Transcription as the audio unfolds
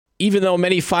Even though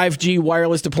many 5G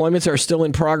wireless deployments are still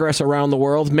in progress around the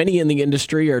world, many in the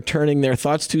industry are turning their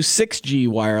thoughts to 6G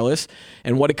wireless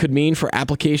and what it could mean for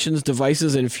applications,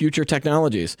 devices, and future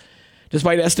technologies.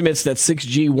 Despite estimates that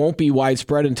 6G won't be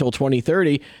widespread until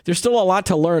 2030, there's still a lot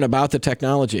to learn about the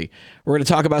technology. We're going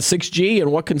to talk about 6G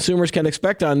and what consumers can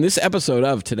expect on this episode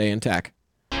of Today in Tech.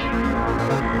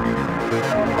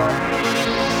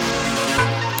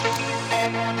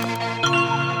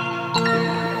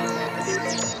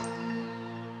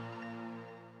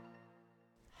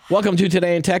 Welcome to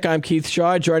Today in Tech. I'm Keith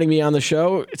Shaw. Joining me on the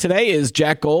show today is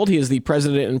Jack Gold. He is the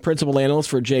president and principal analyst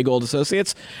for J. Gold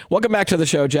Associates. Welcome back to the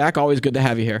show, Jack. Always good to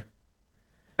have you here.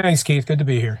 Thanks, Keith. Good to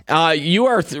be here. You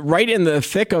are right in the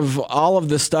thick of all of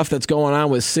the stuff that's going on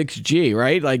with 6G,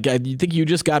 right? Like, I think you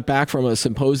just got back from a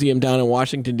symposium down in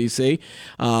Washington, D.C.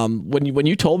 When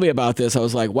you told me about this, I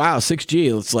was like, wow,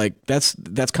 6G, it's like, that's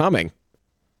coming.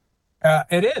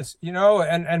 It is,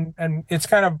 and it's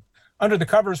kind of under the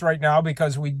covers right now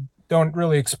because we don't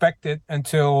really expect it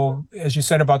until, as you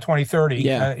said, about 2030.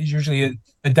 Yeah. It's usually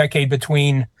a decade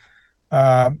between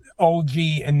old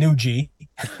G and new G,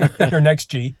 or next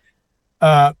G.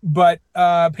 But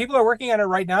people are working on it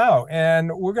right now,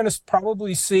 and we're going to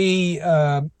probably see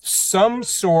some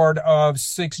sort of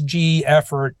 6G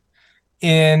effort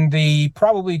in the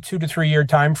probably 2 to 3 year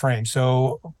time frame.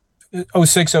 So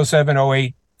 06, 07,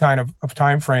 08 kind of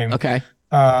time frame. Okay.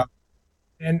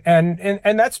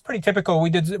 And that's pretty typical.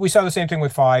 We saw the same thing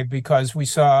with 5 because we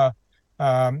saw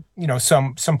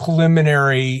some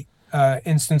preliminary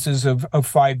instances of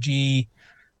 5G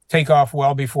take off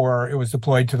well before it was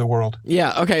deployed to the world.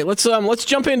 Yeah. Okay. Let's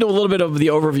jump into a little bit of the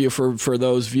overview for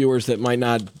those viewers that might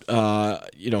not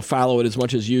follow it as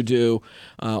much as you do,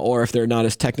 or if they're not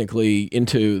as technically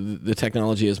into the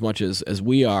technology as much as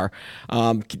we are.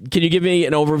 Can you give me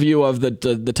an overview of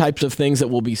the types of things that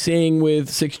we'll be seeing with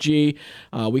 6G?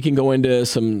 We can go into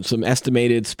some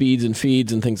estimated speeds and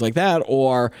feeds and things like that,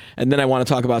 and then I want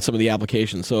to talk about some of the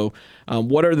applications. So,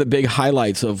 what are the big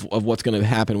highlights of what's going to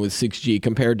happen with 6G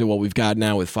compared to what we've got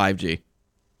now with 5G?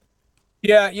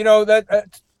 Yeah,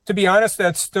 that to be honest,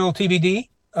 that's still TBD.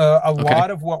 Okay.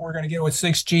 Lot of what we're going to get with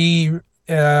 6G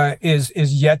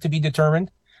is yet to be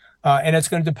determined, and it's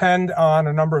going to depend on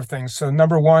a number of things. So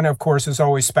number one, of course, is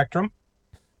always spectrum.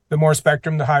 The more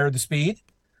spectrum, the higher the speed.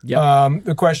 Yep.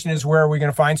 The question is, where are we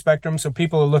going to find spectrum? So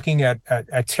people are looking at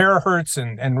terahertz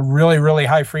and really, really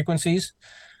high frequencies.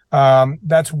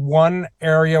 That's one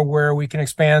area where we can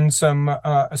expand some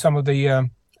of the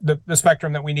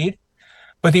spectrum that we need.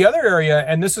 But the other area,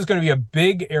 and this is going to be a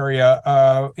big area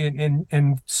in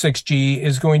 6G,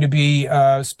 is going to be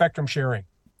spectrum sharing,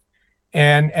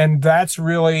 and that's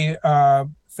really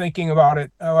thinking about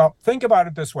it. Well, think about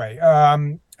it this way.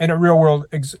 In a real world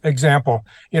example,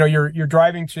 you're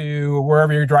driving to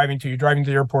wherever you're driving to. You're driving to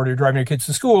the airport, or you're driving your kids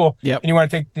to school, yep. And you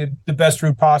want to take the best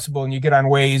route possible, and you get on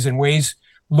Waze, and Waze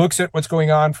looks at what's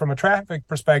going on from a traffic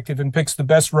perspective and picks the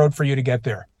best road for you to get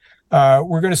there.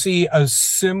 We're going to see a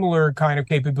similar kind of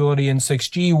capability in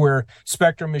 6G where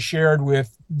spectrum is shared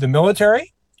with the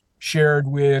military, shared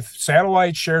with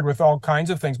satellites, shared with all kinds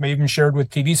of things, maybe even shared with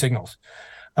TV signals.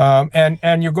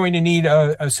 And you're going to need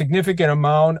a significant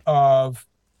amount of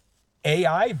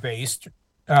AI-based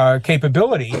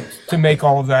capability to make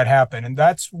all of that happen. And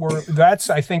that's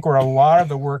I think where a lot of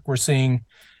the work we're seeing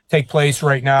take place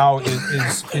right now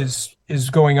is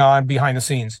going on behind the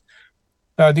scenes.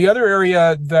 The other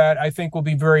area that I think will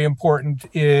be very important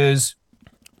is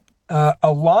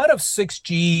a lot of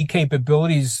 6G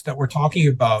capabilities that we're talking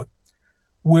about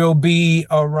will be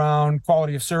around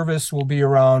quality of service, will be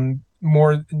around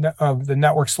more of the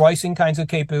network slicing kinds of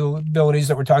capabilities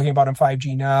that we're talking about in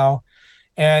 5G now.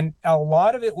 And a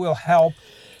lot of it will help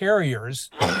carriers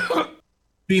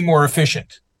be more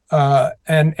efficient.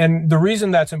 And the reason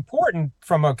that's important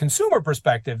from a consumer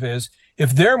perspective is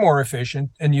if they're more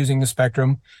efficient in using the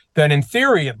spectrum, then in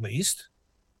theory, at least,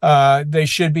 they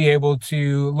should be able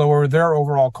to lower their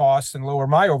overall costs and lower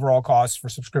my overall costs for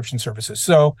subscription services.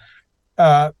 So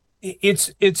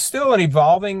it's still an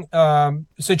evolving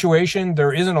situation.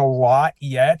 There isn't a lot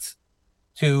yet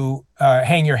to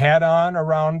hang your hat on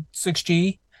around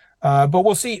 6G. But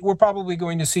we'll see. We're probably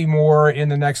going to see more in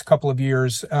the next couple of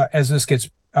years as this gets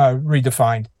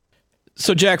redefined.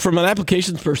 So, Jack, from an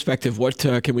applications perspective, what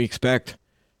can we expect?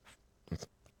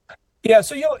 Yeah,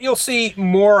 so you'll see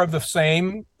more of the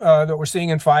same that we're seeing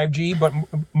in 5G, but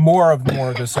more of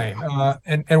the same.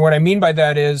 And what I mean by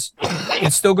that is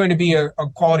it's still going to be a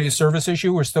quality of service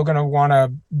issue. We're still going to want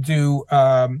to do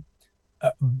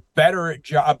a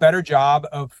better job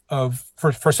of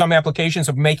for some applications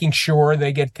of making sure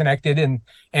they get connected and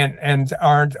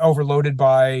aren't overloaded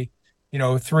by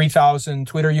 3,000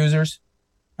 Twitter users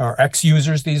or X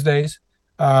users these days.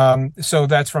 So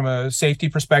that's from a safety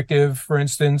perspective, for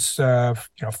instance,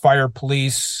 fire,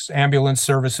 police, ambulance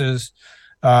services.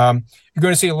 You're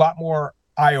going to see a lot more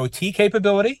IoT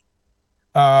capability.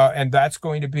 And that's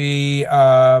going to be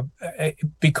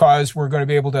because we're going to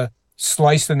be able to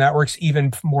slice the networks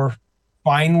even more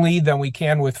finely than we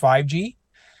can with 5G.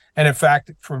 And in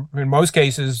fact, in most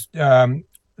cases,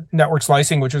 network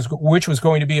slicing, which was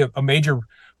going to be a major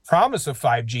promise of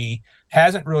 5G,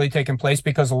 hasn't really taken place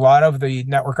because a lot of the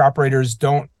network operators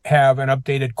don't have an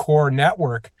updated core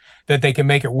network that they can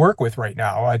make it work with right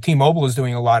now. T-Mobile is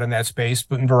doing a lot in that space,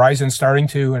 but Verizon's starting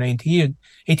to, and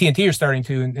AT&T are starting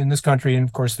to in this country, and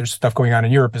of course there's stuff going on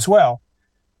in Europe as well.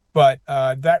 But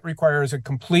that requires a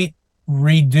complete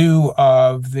redo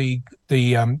of the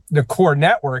core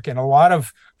network, and a lot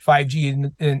of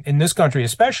 5G in this country,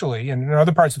 especially, and in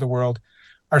other parts of the world,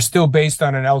 are still based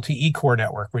on an LTE core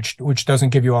network, which doesn't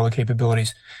give you all the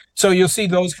capabilities. So you'll see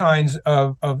those kinds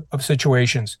of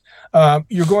situations.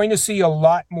 You're going to see a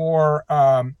lot more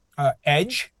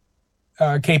edge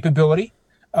capability.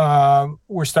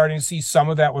 We're starting to see some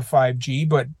of that with 5G,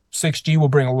 but 6G will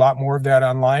bring a lot more of that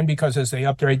online because as they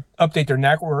update their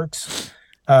networks,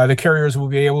 the carriers will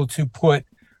be able to put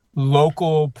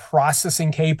local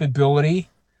processing capability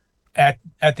at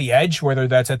the edge, whether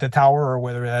that's at the tower or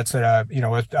whether that's at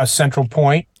a central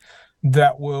point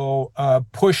that will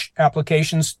push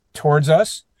applications towards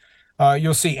us.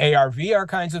 You'll see AR/VR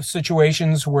kinds of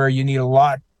situations where you need a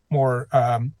lot more.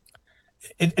 The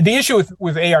issue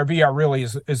with AR/VR really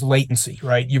is latency,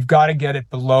 right? You've got to get it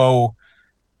below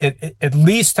at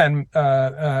least 10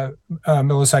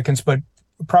 milliseconds, but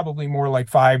probably more like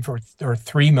 5 or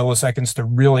 3 milliseconds to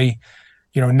really,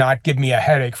 not give me a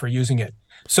headache for using it.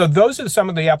 So those are some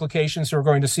of the applications that we're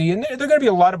going to see, and there are going to be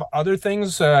a lot of other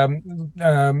things. Car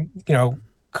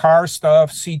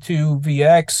stuff,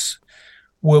 C2VX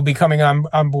will be coming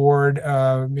on board.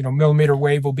 Millimeter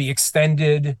wave will be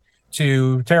extended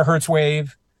to terahertz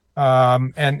wave,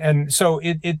 and so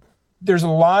there's a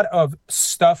lot of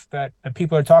stuff that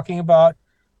people are talking about.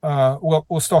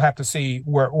 We'll still have to see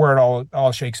where it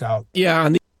all shakes out. Yeah,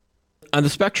 on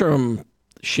the spectrum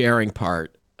sharing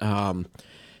part.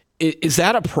 Is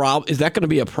that a problem? Is that going to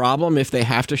be a problem if they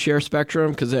have to share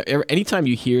spectrum? Because anytime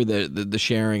you hear the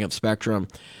sharing of spectrum,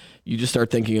 you just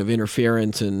start thinking of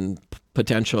interference and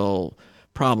potential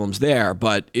problems there.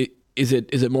 But is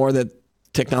it more that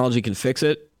technology can fix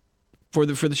it for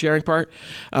the sharing part?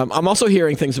 I'm also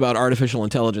hearing things about artificial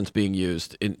intelligence being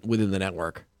used within the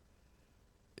network.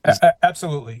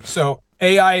 Absolutely. So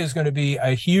AI is going to be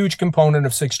a huge component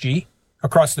of 6G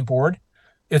across the board.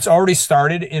 It's already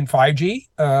started in 5G.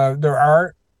 There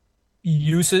are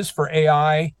uses for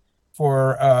AI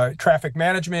for traffic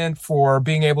management, for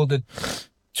being able to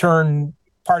turn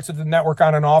parts of the network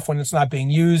on and off when it's not being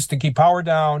used, to keep power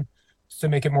down, to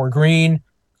make it more green.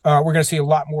 We're going to see a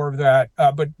lot more of that.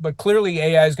 But clearly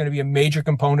AI is going to be a major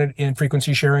component in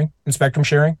frequency sharing and spectrum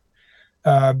sharing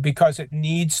because it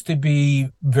needs to be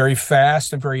very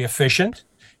fast and very efficient.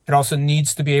 It also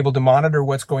needs to be able to monitor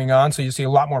what's going on. So you see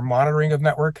a lot more monitoring of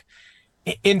network.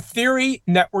 In theory,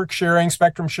 network sharing,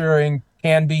 spectrum sharing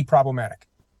can be problematic,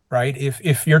 right?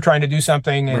 If you're trying to do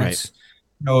something and right. it's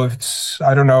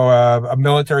a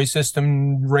military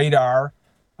system radar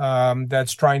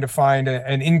that's trying to find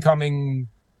an incoming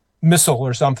missile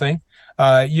or something,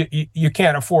 you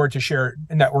can't afford to share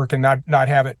a network and not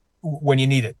have it when you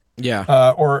need it.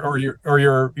 Yeah. Or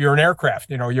you're an aircraft,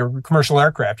 your commercial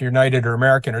aircraft, United or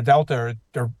American or Delta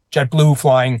or JetBlue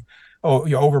flying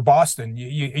over Boston.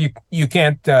 You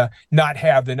can't not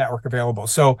have the network available.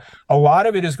 So a lot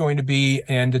of it is going to be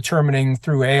in determining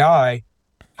through AI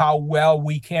how well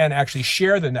we can actually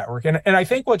share the network. And I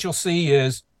think what you'll see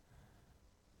is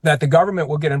that the government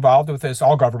will get involved with this.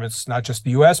 All governments, not just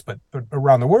the U.S., but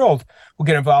around the world, will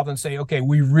get involved and say, okay,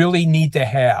 we really need to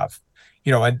have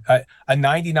a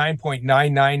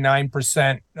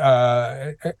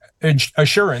 99.999%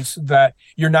 assurance that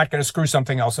you're not going to screw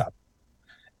something else up.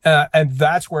 And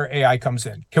that's where AI comes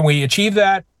in. Can we achieve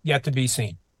that? Yet to be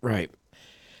seen. Right.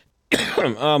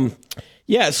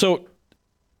 Yeah. So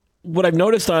what I've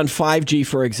noticed on 5G,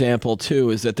 for example,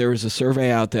 too, is that there is a survey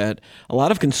out that a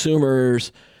lot of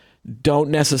consumers don't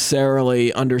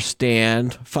necessarily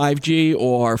understand 5G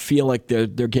or feel like they're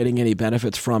getting any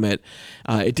benefits from it.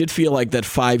 It did feel like that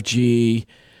 5G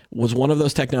was one of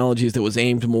those technologies that was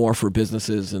aimed more for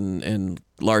businesses and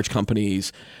large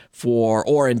companies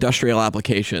or industrial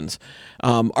applications.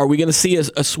 Are we going to see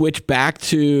a switch back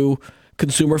to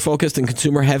consumer focused and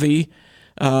consumer heavy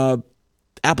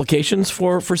applications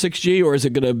for 6G, or is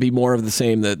it going to be more of the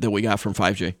same that we got from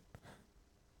 5G?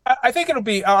 I think it'll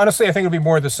be, honestly, I think it'll be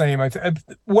more of the same.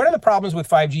 One of the problems with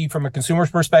 5G from a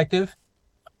consumer's perspective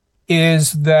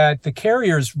is that the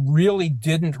carriers really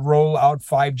didn't roll out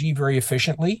 5G very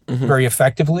efficiently, very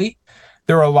effectively.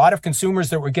 There were a lot of consumers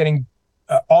that were getting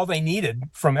all they needed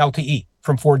from LTE,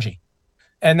 from 4G.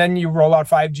 And then you roll out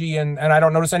 5G and I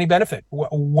don't notice any benefit.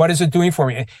 What is it doing for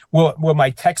me? Will my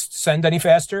text send any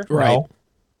faster? Right. No.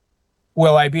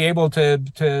 Will I be able to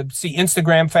see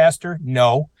Instagram faster?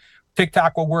 No.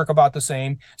 TikTok will work about the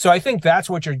same. So I think that's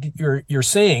what you're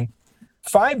seeing.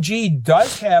 5G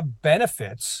does have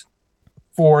benefits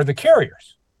for the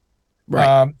carriers,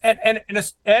 right?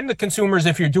 And the consumers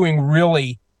if you're doing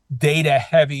really data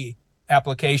heavy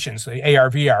applications, the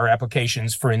AR/VR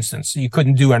applications, for instance, you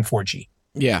couldn't do on 4G.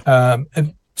 Yeah.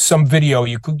 Some video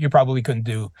you probably couldn't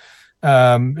do.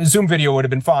 Zoom video would have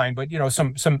been fine, but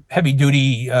some heavy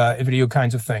duty video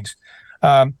kinds of things.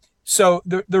 So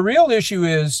the real issue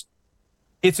is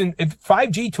it's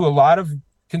 5G to a lot of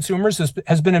consumers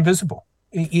has been invisible.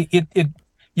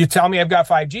 You tell me I've got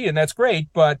 5G and that's great,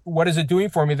 but what is it doing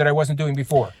for me that I wasn't doing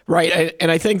before? Right.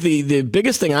 And I think the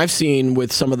biggest thing I've seen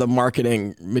with some of the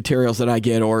marketing materials that I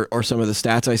get or some of the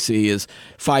stats I see is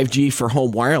 5G for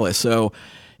home wireless. So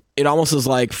it almost is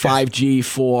like 5G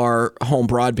for home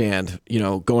broadband,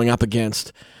 going up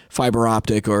against fiber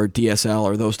optic or DSL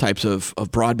or those types of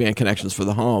broadband connections for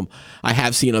the home. I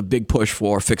have seen a big push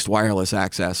for fixed wireless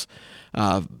access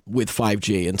with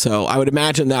 5G. And so I would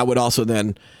imagine that would also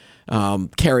then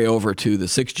carry over to the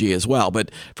 6G as well.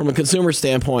 But from a consumer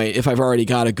standpoint, if I've already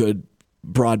got a good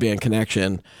broadband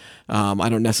connection, I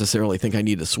don't necessarily think I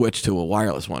need to switch to a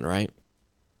wireless one, right?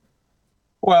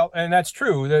 Well, and that's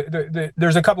true.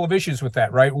 There's a couple of issues with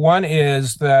that, right? One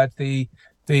is that the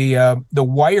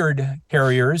wired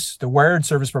carriers, the wired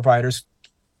service providers,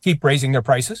 keep raising their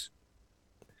prices.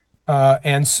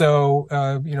 And so,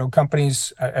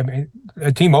 companies,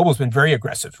 T-Mobile's been very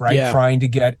aggressive, right? Yeah. Trying to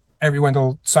get everyone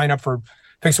to sign up for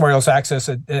fixed wireless access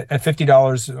at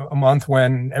 $50 a month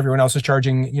when everyone else is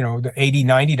charging, the $80,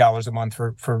 $90 a month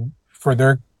for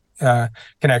their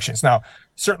connections. Now,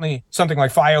 certainly something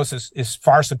like Fios is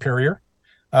far superior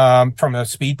from a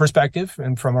speed perspective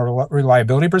and from a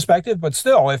reliability perspective. But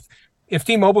still, if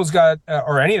T-Mobile's got,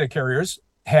 or any of the carriers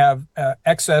have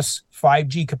excess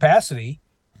 5G capacity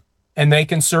and they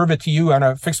can serve it to you on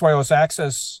a fixed wireless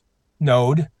access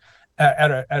node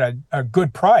at a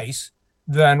good price,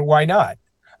 then why not?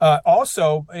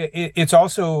 Also, it's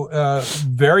also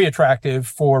very attractive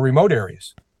for remote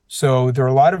areas. So there are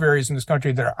a lot of areas in this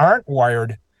country that aren't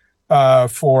wired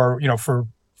for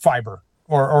fiber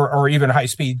or even high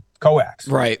speed coax.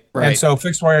 Right. And so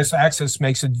fixed wireless access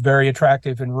makes it very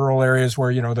attractive in rural areas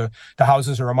where the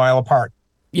houses are a mile apart.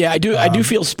 Yeah, I do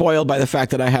feel spoiled by the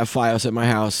fact that I have Fios at my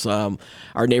house.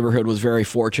 Our neighborhood was very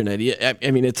fortunate.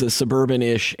 I mean, it's a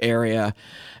suburban-ish area,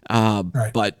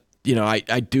 Right. but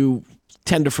I do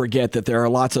tend to forget that there are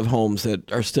lots of homes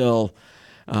that are still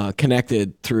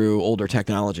connected through older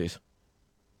technologies.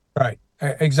 Right.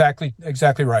 Exactly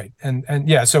right. And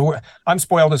yeah, so I'm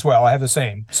spoiled as well. I have the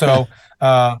same. So,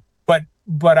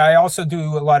 but I also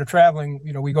do a lot of traveling.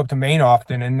 We go up to Maine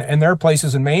often, and there are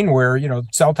places in Maine where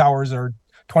cell towers are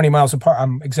 20 miles apart.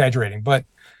 I'm exaggerating, but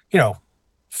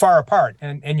far apart,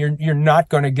 and you're not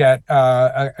going to get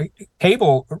a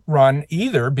cable run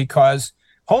either because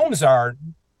homes are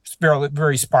very,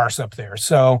 very sparse up there.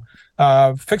 So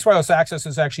fixed wireless access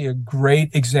is actually a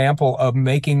great example of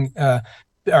making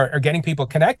or getting people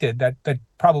connected that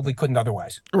probably couldn't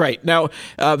otherwise. Right. Now,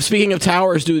 speaking of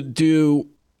towers, do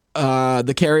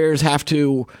the carriers have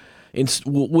to?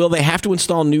 Will they have to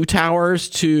install new towers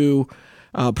to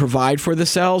provide for the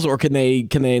cells, or can they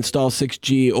install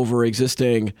 6G over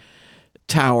existing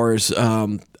towers?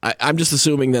 I'm just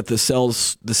assuming that the cell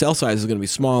size is going to be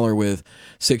smaller with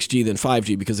 6G than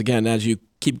 5G because, again, as you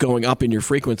keep going up in your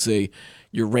frequency,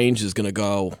 your range is going to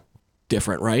go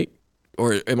different, right?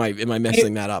 Or am I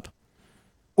messing that up?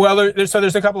 Well, there's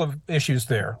a couple of issues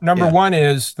there. Number one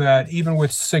is that even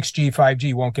with 6G,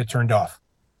 5G won't get turned off.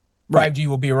 Right. 5G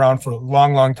will be around for a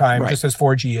long, long time, just as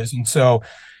 4G is. And so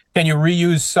can you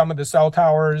reuse some of the cell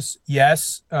towers?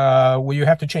 Yes. Will you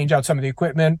have to change out some of the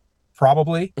equipment?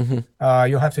 Probably. Mm-hmm.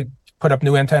 You'll have to put up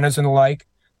new antennas and the like.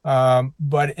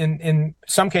 But in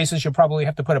some cases, you'll probably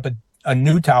have to put up a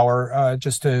new tower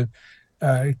just to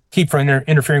keep from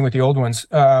interfering with the old ones.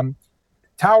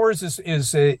 towers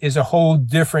is a whole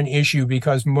different issue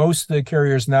because most of the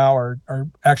carriers now are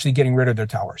actually getting rid of their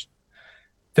towers.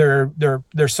 They're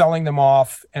selling them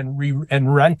off and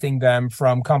renting them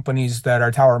from companies that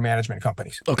are tower management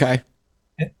companies. Okay.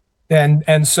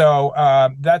 And so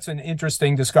that's an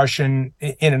interesting discussion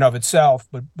in and of itself.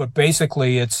 But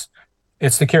basically, it's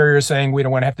the carrier saying we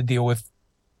don't want to have to deal with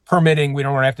permitting, we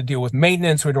don't want to have to deal with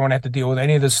maintenance, we don't want to have to deal with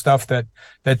any of this stuff that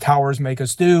towers make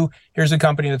us do. Here's a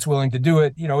company that's willing to do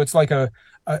it. It's like I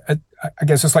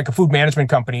guess it's like a food management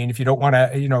company. And if you don't want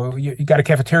to, you got a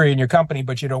cafeteria in your company,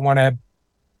 but you don't want to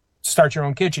start your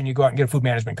own kitchen, you go out and get a food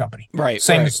management company. Right.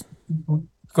 Same as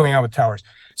going on with towers.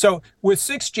 So with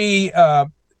 6G,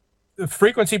 the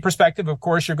frequency perspective, of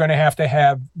course, you're going to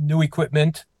have new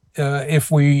equipment.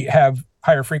 If we have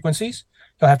higher frequencies,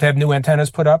 you'll have to have new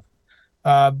antennas put up.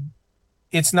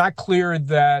 It's not clear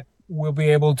that we'll be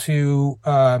able to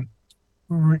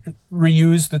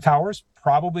reuse the towers.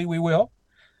 Probably we will.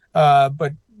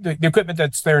 But the equipment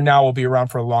that's there now will be around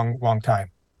for a long, long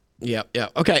time. Yeah.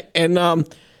 Okay. And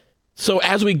so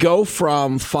as we go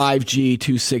from 5G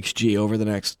to 6G over the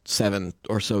next 7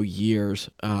 or so years,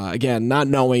 again, not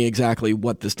knowing exactly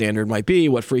what the standard might be,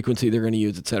 what frequency they're going to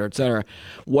use, et cetera,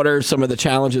 what are some of the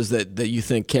challenges that you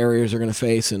think carriers are going to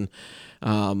face, and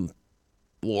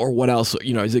or what else?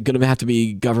 Is it going to have to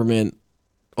be government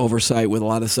oversight with a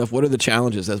lot of stuff? What are the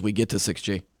challenges as we get to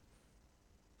 6G?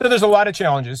 So there's a lot of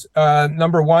challenges.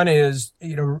 Number one is,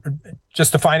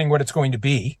 just defining what it's going to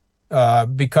be.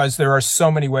 Because there are so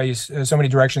many ways, so many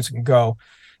directions it can go.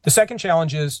 The second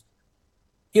challenge is,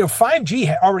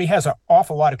 5G already has an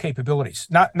awful lot of capabilities.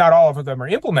 Not all of them are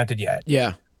implemented yet.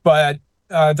 Yeah. But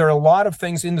there are a lot of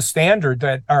things in the standard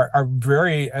that are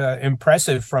very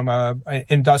impressive from an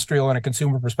industrial and a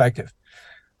consumer perspective.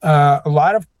 A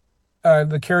lot of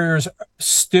the carriers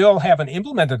still haven't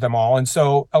implemented them all. And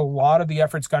so a lot of the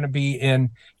effort's going to be in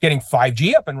getting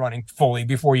 5G up and running fully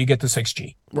before you get to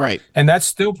 6G. Right. And that's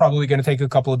still probably going to take a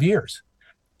couple of years.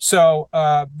 So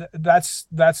that's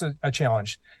a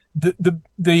challenge.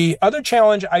 The other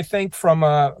challenge, I think, from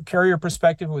a carrier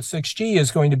perspective with 6G is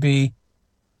going to be,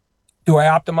 do I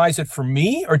optimize it for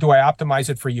me or do I optimize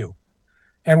it for you?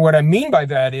 And what I mean by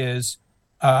that is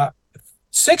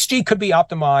 6G could be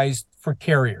optimized for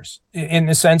carriers in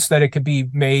the sense that it could be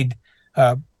made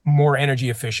more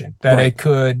energy efficient, that It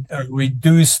could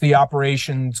reduce the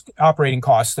operating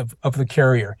costs of the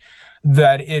carrier,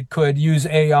 that it could use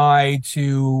AI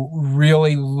to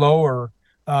really lower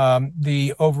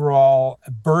the overall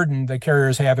burden that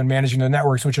carriers have in managing their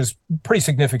networks, which is pretty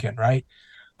significant, right?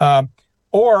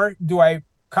 Or do I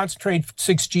concentrate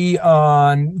 6G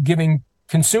on giving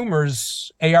consumers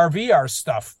AR/VR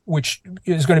stuff, which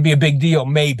is going to be a big deal,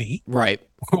 maybe. Right.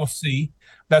 We'll see.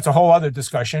 That's a whole other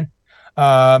discussion.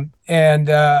 And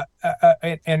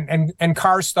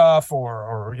car stuff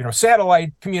or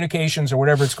satellite communications or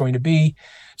whatever it's going to be.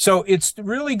 So it's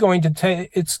really going to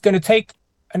take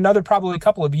another probably a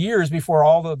couple of years before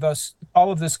all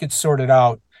of this gets sorted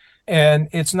out. And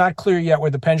it's not clear yet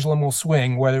where the pendulum will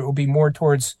swing, whether it will be more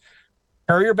towards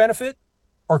carrier benefit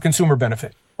or consumer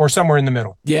benefit, or somewhere in the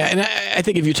middle. Yeah, and I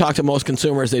think if you talk to most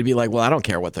consumers, they'd be like, well, I don't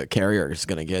care what the carrier is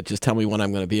going to get. Just tell me when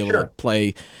I'm going to be able to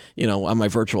play, on my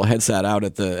virtual headset out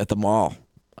at the mall.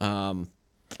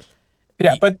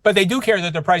 Yeah, but they do care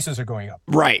that their prices are going up.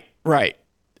 Right.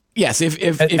 Yes,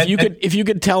 if you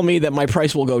could tell me that my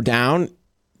price will go down,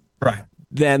 right,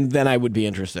 then I would be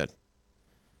interested.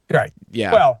 Right.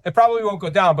 Yeah. Well, it probably won't go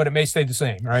down, but it may stay the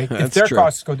same, right? If their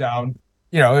costs go down,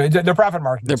 their profit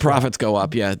margin. Their profits go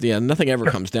up. Yeah. Nothing ever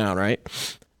comes down, right?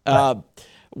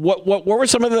 What were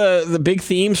some of the big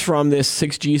themes from this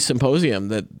 6G symposium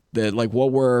that like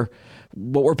what were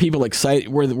people excited?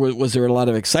 Was there a lot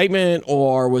of excitement,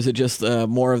 or was it just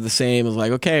more of the same? It was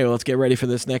like, okay, well, let's get ready for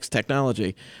this next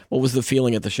technology. What was the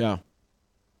feeling at the show?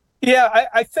 Yeah,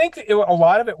 I think a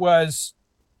lot of it was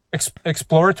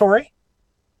exploratory.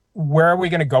 Where are we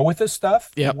going to go with this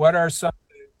stuff? Yep. What are some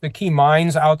the key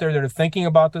minds out there that are thinking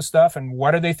about this stuff, and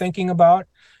what are they thinking about?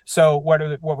 So what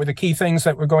were the key things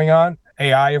that were going on?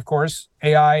 AI, of course.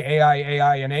 AI,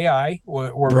 and AI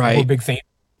were big themes.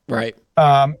 Right.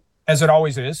 As it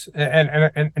always is,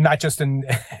 and not just in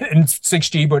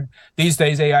 6G, but these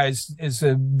days AI is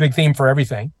a big theme for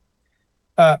everything.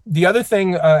 The other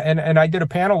thing, and I did a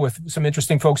panel with some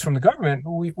interesting folks from the government.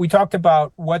 We talked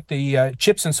about what the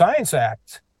Chips and Science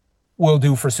Act will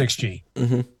do for 6G.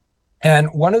 Mm-hmm. And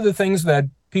one of the things that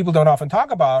people don't often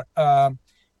talk about,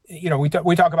 we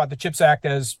talk about the CHIPS Act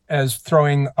as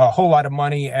throwing a whole lot of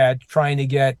money at trying to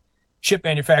get chip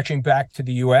manufacturing back to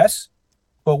the U.S.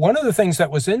 But one of the things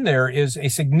that was in there is a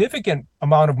significant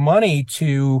amount of money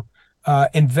to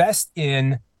invest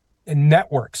in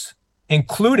networks,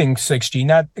 including 6G,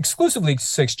 not exclusively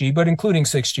 6G, but including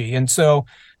 6G. And so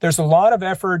there's a lot of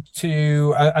effort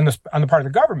to on the part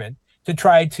of the government to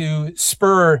try to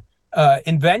spur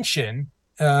innovation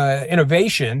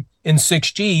in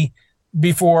 6G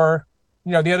before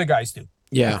the other guys do,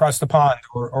 across the pond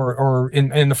or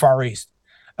in the Far East.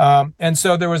 And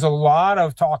so there was a lot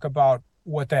of talk about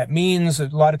what that means, a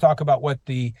lot of talk about what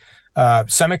the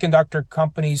semiconductor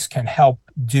companies can help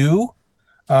do.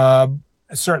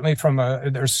 Certainly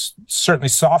there's certainly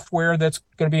software that's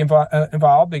going to be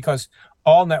involved, because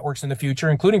all networks in the future,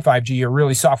 including 5G, are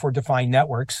really software-defined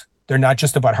networks. They're not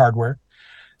just about hardware.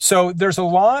 So there's a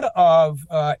lot of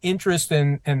interest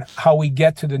in how we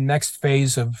get to the next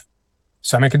phase of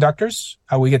semiconductors,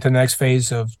 how we get to the next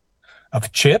phase of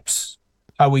chips,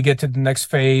 how we get to the next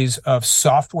phase of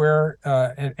software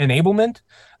enablement,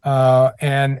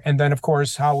 and then, of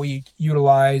course, how we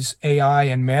utilize AI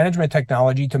and management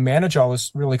technology to manage all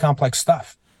this really complex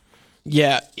stuff.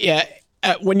 Yeah.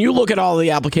 When you look at all the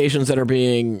applications that are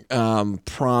being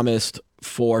promised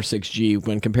for 6G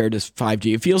when compared to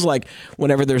 5G, it feels like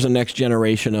whenever there's a next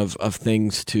generation of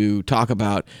things to talk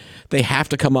about, they have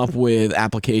to come up with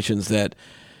applications that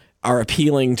are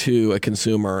appealing to a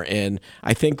consumer. And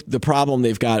I think the problem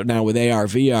they've got now with AR,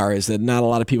 VR is that not a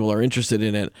lot of people are interested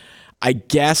in it. I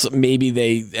guess maybe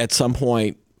they, at some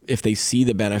point, if they see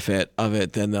the benefit of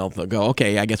it, then they'll go,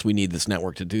 okay, I guess we need this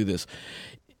network to do this.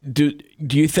 Do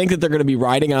you think that they're going to be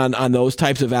riding on those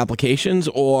types of applications,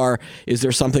 or is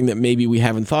there something that maybe we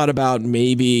haven't thought about,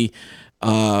 maybe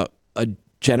a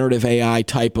generative AI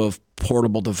type of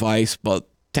portable device, but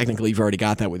technically you've already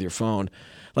got that with your phone?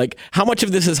 Like, how much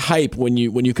of this is hype when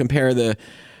you compare the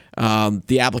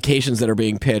applications that are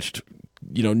being pitched,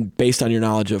 based on your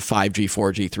knowledge of 5G,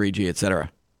 4G, 3G, et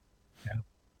cetera? Yeah.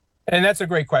 And that's a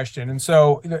great question. And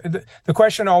so the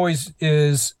question always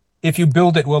is, if you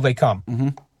build it, will they come? Mm-hmm.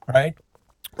 Right.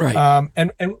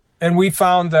 And we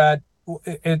found that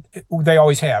they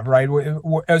always have, right?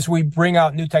 As we bring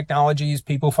out new technologies,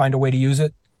 people find a way to use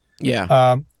it. Yeah.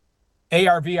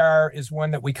 AR, VR is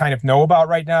one that we kind of know about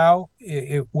right now.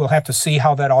 We'll have to see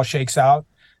how that all shakes out.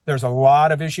 There's a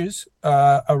lot of issues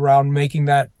around making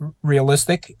that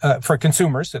realistic for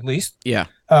consumers, at least. Yeah.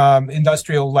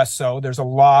 Industrial, less so. There's a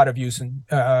lot of use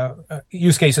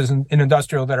cases in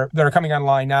industrial that are coming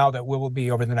online now that will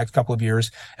be over the next couple of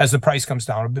years as the price comes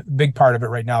down. A big part of it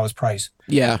right now is price.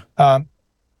 Yeah.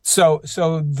 So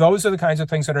those are the kinds of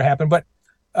things that are happening. But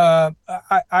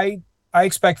I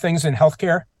expect things in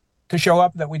healthcare to show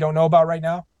up that we don't know about right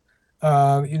now.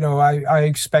 I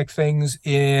expect things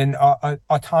in all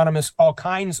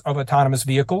kinds of autonomous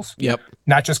vehicles. Yep.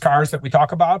 Not just cars that we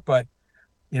talk about, but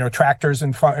tractors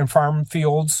in farm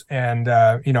fields, and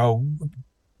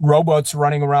robots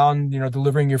running around,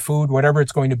 delivering your food, whatever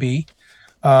it's going to be.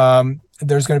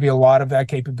 There's going to be a lot of that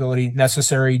capability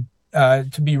necessary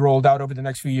to be rolled out over the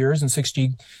next few years, and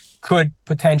 6G could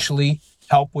potentially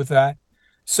help with that.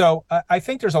 So I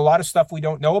think there's a lot of stuff we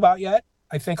don't know about yet.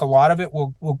 I think a lot of it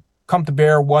will come to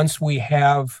bear once we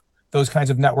have those kinds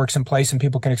of networks in place and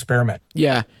people can experiment.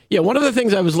 Yeah. One of the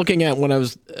things I was looking at when I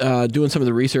was doing some of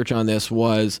the research on this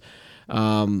was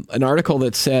an article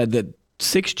that said that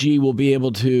 6G will be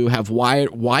able to have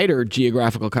wider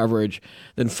geographical coverage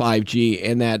than 5G,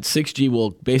 and that 6G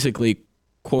will basically,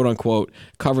 quote unquote,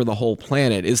 cover the whole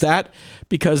planet. Is that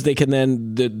because they can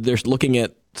then, they're looking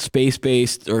at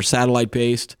space-based or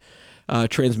satellite-based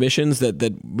transmissions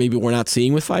that maybe we're not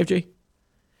seeing with 5G?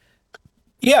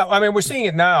 Yeah, I mean, we're seeing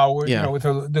it now. With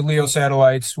the LEO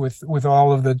satellites, with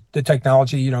all of the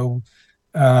technology.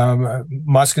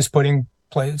 Musk is putting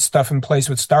stuff in place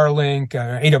with Starlink.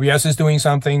 AWS is doing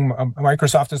something.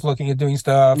 Microsoft is looking at doing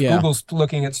stuff. Yeah. Google's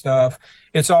looking at stuff.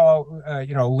 It's all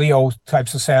LEO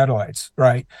types of satellites,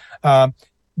 right?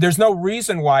 There's no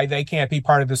reason why they can't be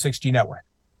part of the 6G network.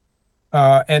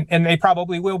 And they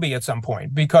probably will be at some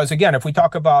point, because again, if we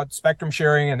talk about spectrum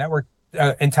sharing and network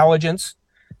intelligence,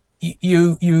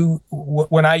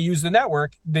 when I use the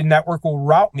network will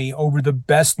route me over the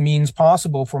best means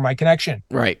possible for my connection.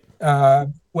 Right.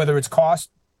 Whether it's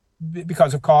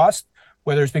because of cost,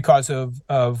 whether it's because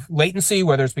of latency,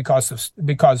 whether it's because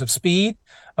of speed,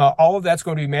 all of that's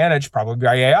going to be managed probably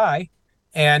by AI,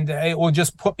 and it will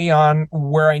just put me on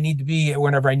where I need to be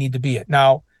whenever I need to be it.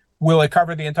 Now, will it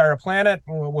cover the entire planet?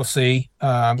 We'll see.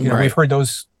 Right. We've heard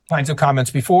those kinds of comments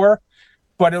before.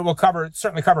 But it will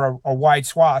certainly cover a wide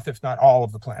swath, if not all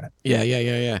of the planet.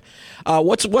 Yeah.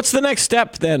 What's the next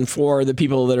step then for the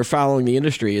people that are following the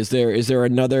industry? Is there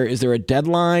a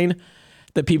deadline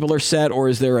that people are set, or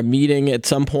is there a meeting at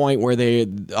some point where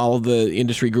all of the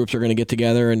industry groups are going to get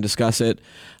together and discuss it?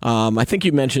 I think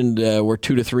you mentioned we're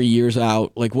 2 to 3 years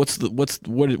out. Like, what's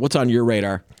on your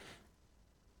radar?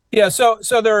 Yeah, so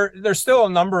there's still a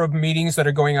number of meetings that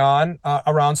are going on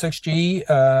around 6G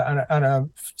on a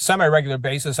semi-regular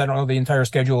basis. I don't know the entire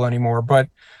schedule anymore, but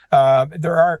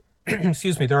there are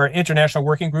excuse me, there are international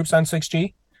working groups on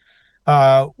 6G.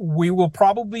 We will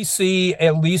probably see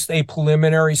at least a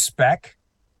preliminary spec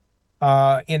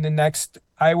in the next,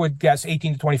 I would guess,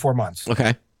 18 to 24 months.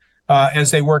 Okay.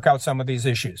 As they work out some of these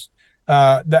issues.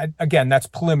 That's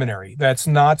preliminary. That's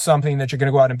not something that you're going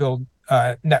to go out and build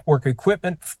network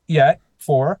equipment yet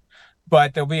for,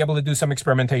 but they'll be able to do some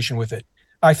experimentation with it.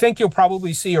 I think you'll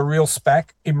probably see a real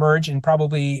spec emerge in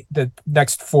probably the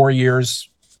next 4 years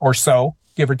or so,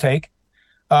 give or take.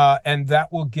 And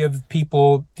that will give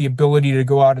people the ability to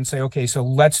go out and say, okay, so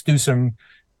let's build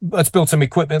some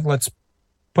equipment. Let's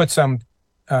put some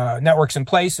networks in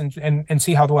place and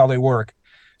see how well they work.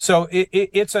 So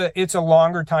it's a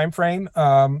longer time frame.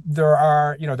 There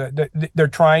are, they're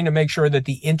trying to make sure that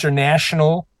the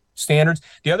international standards.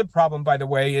 The other problem, by the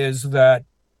way, is that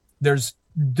there's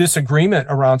disagreement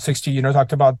around 6G.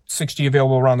 Talked about 6G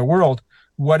available around the world.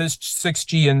 What is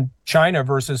 6G in China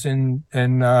versus in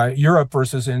Europe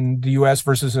versus in the US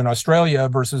versus in Australia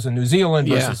versus in New Zealand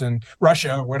versus in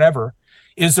Russia or whatever?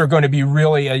 Is there going to be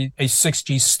really a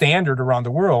 6G standard around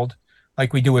the world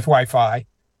like we do with Wi-Fi?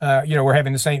 We're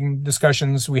having the same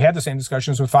discussions. We had the same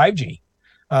discussions with 5G.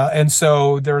 And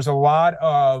so there's a lot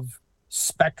of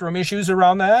spectrum issues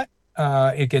around that.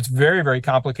 It gets very, very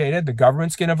complicated. The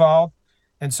governments get involved.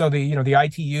 And so the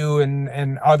ITU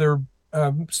and other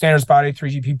standards body,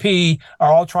 3GPP,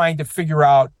 are all trying to figure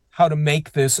out how to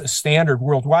make this a standard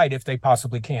worldwide if they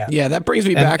possibly can. Yeah, that brings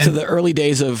me back to the early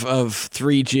days of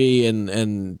 3G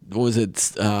and what was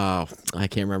it? I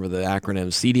can't remember the acronym.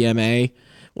 CDMA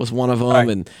was one of them, right.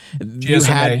 And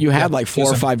GSMA, you had like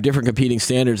 4 or 5 different competing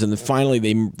standards, and then finally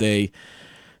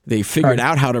they figured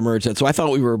out how to merge that. So I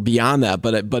thought we were beyond that,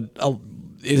 but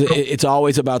it's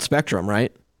always about spectrum,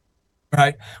 right?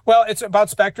 Right. Well, it's about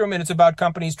spectrum, and it's about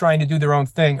companies trying to do their own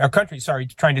thing. Or countries,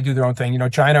 trying to do their own thing.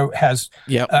 China has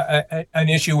an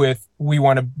issue with we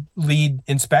want to lead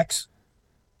in specs,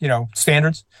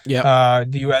 standards. Yeah.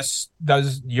 The U.S.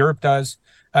 does. Europe does.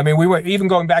 I mean, we were even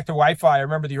going back to Wi-Fi. I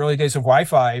remember the early days of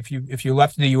Wi-Fi. If you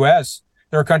left the U.S.,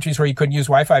 there are countries where you couldn't use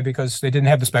Wi-Fi because they didn't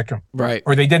have the spectrum, right?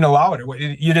 Or they didn't allow it.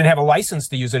 You didn't have a license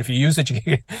to use it. If you used it,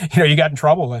 you got in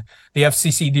trouble. The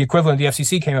FCC, the equivalent of the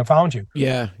FCC, came and found you.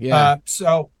 Yeah.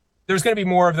 So there's going to be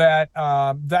more of that.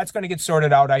 That's going to get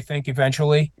sorted out, I think,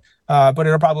 eventually, but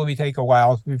it'll probably take a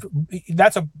while.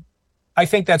 I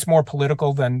think that's more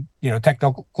political than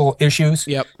technical issues.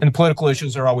 Yep. And political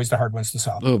issues are always the hard ones to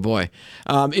solve. Oh boy,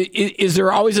 is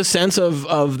there always a sense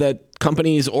of that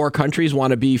companies or countries want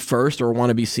to be first or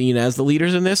want to be seen as the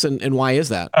leaders in this, and why is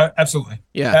that? Absolutely.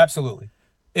 Yeah. Absolutely.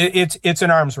 It's an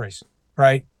arms race,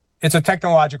 right? It's a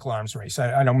technological arms race.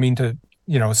 I don't mean to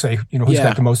say who's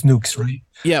got the most nukes, right?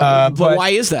 Yeah. But why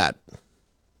is that?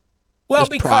 Well,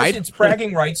 because pride? It's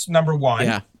bragging rights. Number one.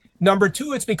 Yeah. Number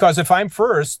two, it's because if I'm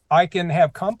first, I can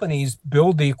have companies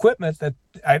build the equipment that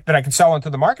I can sell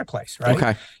into the marketplace,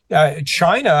 right? Okay.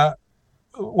 China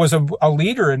was a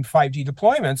leader in 5G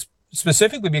deployments,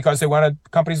 specifically because they wanted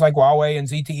companies like Huawei and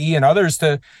ZTE and others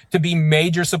to be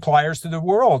major suppliers to the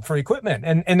world for equipment,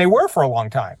 and they were for a long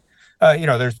time.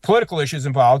 There's political issues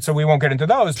involved, so we won't get into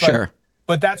those.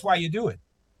 But that's why you do it.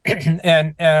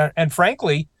 and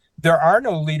frankly, there are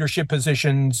no leadership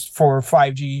positions for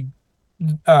 5G.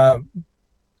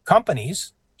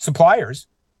 Companies, suppliers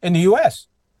in the U.S.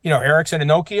 Ericsson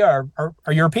and Nokia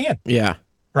are European. Yeah.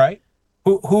 Right.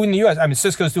 Who in the U.S.? I mean,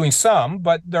 Cisco's doing some,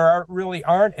 but there really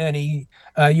aren't any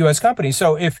U.S. companies.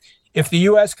 So if the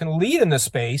U.S. can lead in this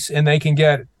space and they can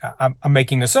get, I'm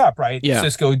making this up, right? Yeah.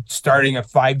 Cisco starting a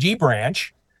 5G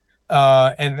branch,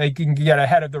 and they can get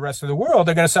ahead of the rest of the world.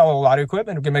 They're going to sell a lot of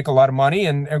equipment. We're going to make a lot of money,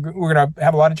 and we're going to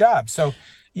have a lot of jobs. So.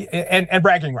 And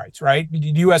bragging rights, right? The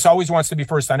U.S. always wants to be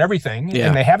first on everything,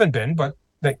 and they haven't been, but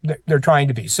they're trying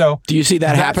to be. So, do you see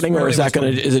that happening, or is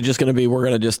it just going to be we're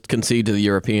going to just concede to the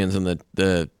Europeans and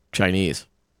the Chinese?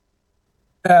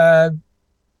 I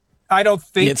don't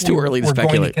think it's too early to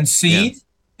speculate. We're going to concede.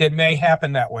 Yeah. It may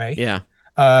happen that way.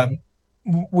 Yeah.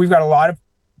 We've got a lot of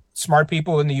smart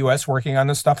people in the U.S. working on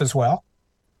this stuff as well.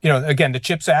 Again, the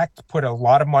CHIPS Act put a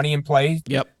lot of money in play.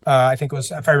 Yep. I think it was,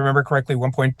 if I remember correctly,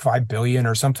 1.5 billion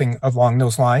or something along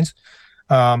those lines.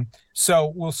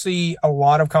 So we'll see a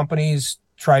lot of companies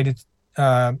try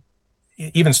to,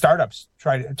 even startups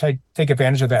try to take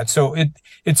advantage of that. So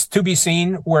it's to be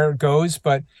seen where it goes.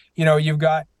 But you've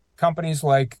got companies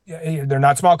like, they're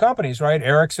not small companies, right?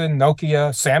 Ericsson,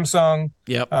 Nokia, Samsung,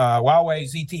 Huawei,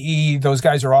 ZTE. Those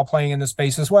guys are all playing in the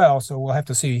space as well. So we'll have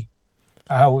to see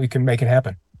how we can make it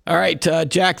happen. All right,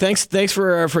 Jack, thanks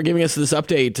for giving us this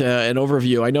update and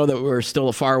overview. I know that we're still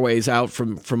a far ways out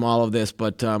from all of this,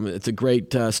 but it's a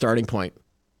great starting point.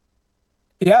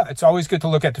 Yeah, it's always good to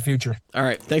look at the future. All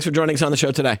right, thanks for joining us on the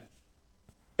show today.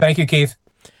 Thank you, Keith.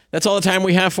 That's all the time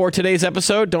we have for today's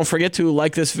episode. Don't forget to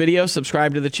like this video,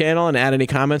 subscribe to the channel, and add any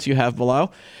comments you have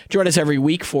below. Join us every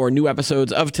week for new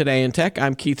episodes of Today in Tech.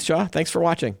 I'm Keith Shaw. Thanks for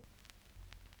watching.